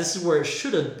where it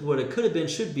should have, what it could have been,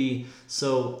 should be.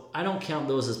 So I don't count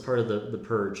those as part of the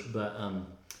purge. But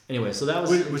anyway, so that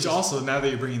was... Which also, now that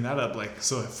you're bringing that up, like,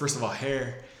 so first of all,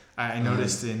 hair. I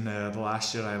noticed in The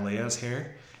Last Jedi, Leia's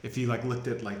hair. If you like looked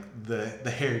at like the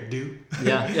hairdo,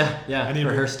 yeah,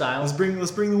 her hairstyle. Let's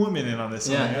bring the women in on this.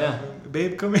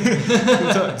 Babe, come here.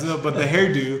 But the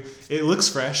hairdo, it looks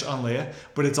fresh on Leia,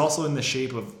 but it's also in the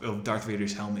shape of Darth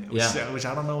Vader's helmet, which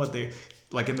I don't know what they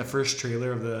like in the first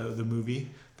trailer of the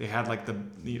movie. They had like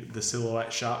the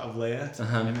silhouette shot of Leia,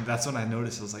 and that's when I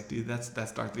noticed. I was like, dude, that's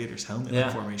Darth Vader's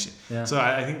helmet formation. Yeah. So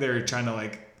I think they're trying to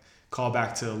like call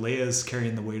back to Leia's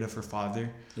carrying the weight of her father.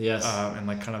 Yes. And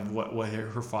like kind of what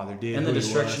her father did. And the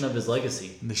destruction of his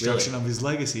legacy. And the destruction of his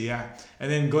legacy, yeah.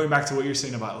 And then going back to what you're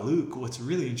saying about Luke, what's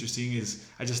really interesting is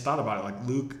I just thought about it. Like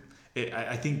Luke,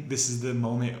 I think this is the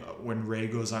moment when Rey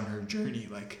goes on her journey.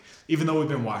 Like, even though we've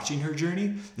been watching her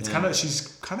journey, it's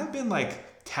she's kind of been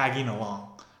like tagging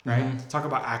along, right? Mm-hmm. Talk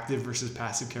about active versus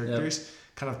passive characters. Yep.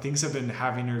 Kind of things have been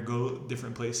having her go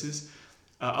different places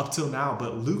up till now.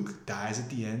 But Luke dies at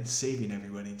the end, saving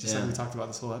everybody, just like we talked about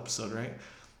this whole episode, right?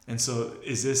 And so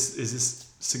is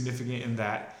this significant in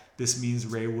that this means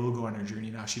Rey will go on her journey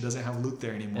now? She doesn't have Luke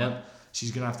there anymore. Yep. She's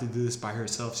going to have to do this by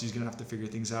herself. She's going to have to figure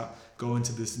things out, go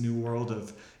into this new world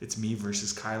of it's me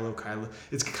versus Kylo.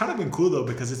 It's kind of been cool, though,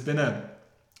 because it's been a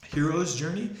hero's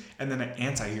journey and then an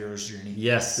anti-hero's journey.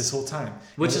 Yes. This whole time.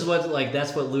 Which is what, like,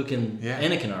 that's what Luke and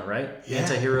Anakin are, right? Yeah.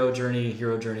 Anti-hero journey,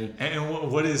 hero journey.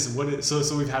 And what is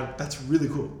so we've had, that's really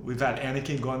cool. We've had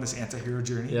Anakin go on this anti-hero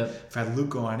journey. Yep. We've had Luke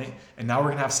go on it. And now we're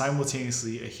going to have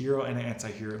simultaneously a hero and an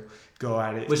anti-hero go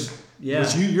at it. Which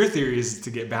your theory is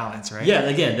to get balance, right? Yeah,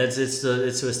 again, it's to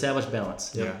establish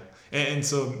balance. Yep. Yeah. And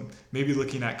so maybe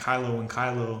looking at Kylo, when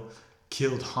Kylo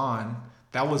killed Han,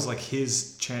 that was like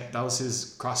his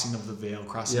crossing of the veil,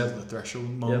 crossing of the threshold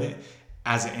moment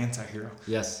as an anti-hero.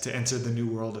 Yes. To enter the new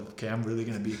world of, okay, I'm really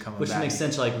going to become a Which baddie. makes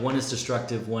sense. Like, one is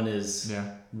destructive, one is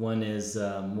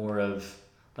more of,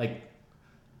 like,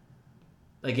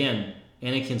 again,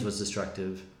 Anakin's was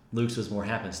destructive. Luke's was more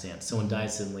happenstance. Someone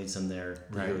dies and leads them there.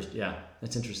 Right.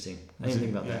 That's interesting. I didn't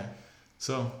think about that.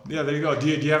 So, there you go. Do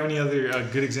you have any other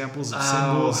good examples of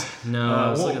symbols? No, I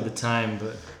was looking at the time,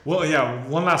 but... Well,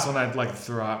 one last one I'd like to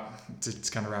throw out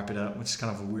to kind of wrap it up, which is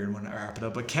kind of a weird one to wrap it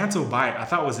up. But Canto Bight, I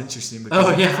thought was interesting. Because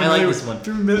I like this one. If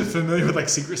you're familiar with, like,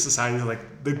 secret societies,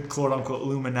 like the quote-unquote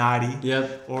Illuminati.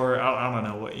 Yep. Or, I don't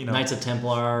know, what Knights of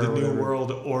Templar. The New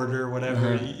World Order,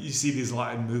 whatever. Uh-huh. You see these a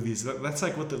lot in movies. That's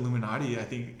like what the Illuminati,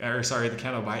 the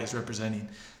Canto Bight is representing.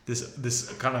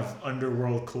 This kind of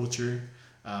underworld culture,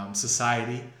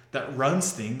 society that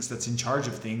runs things, that's in charge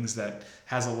of things, that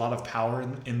has a lot of power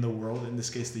in the world, in this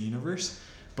case the universe,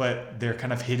 but they're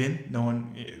kind of hidden, no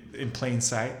one in plain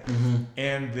sight,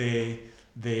 and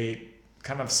they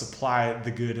kind of supply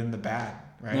the good and the bad,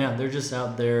 right? Yeah, they're just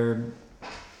out there,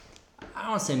 I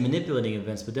don't want to say manipulating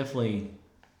events, but definitely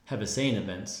have a say in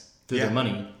events through their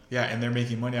money. Yeah, and they're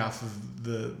making money off of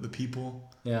the people.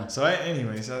 Yeah. So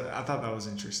anyways, I thought that was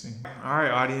interesting. All right,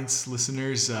 audience,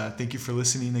 listeners, thank you for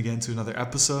listening again to another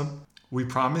episode. We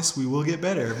promise we will get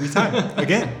better every time.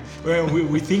 Again,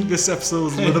 we think this episode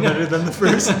was a little better than the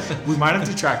first. We might have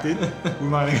detracted. We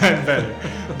might have gotten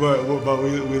better. But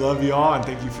we love you all, and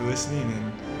thank you for listening,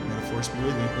 and may the Force be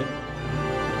with you. Yep.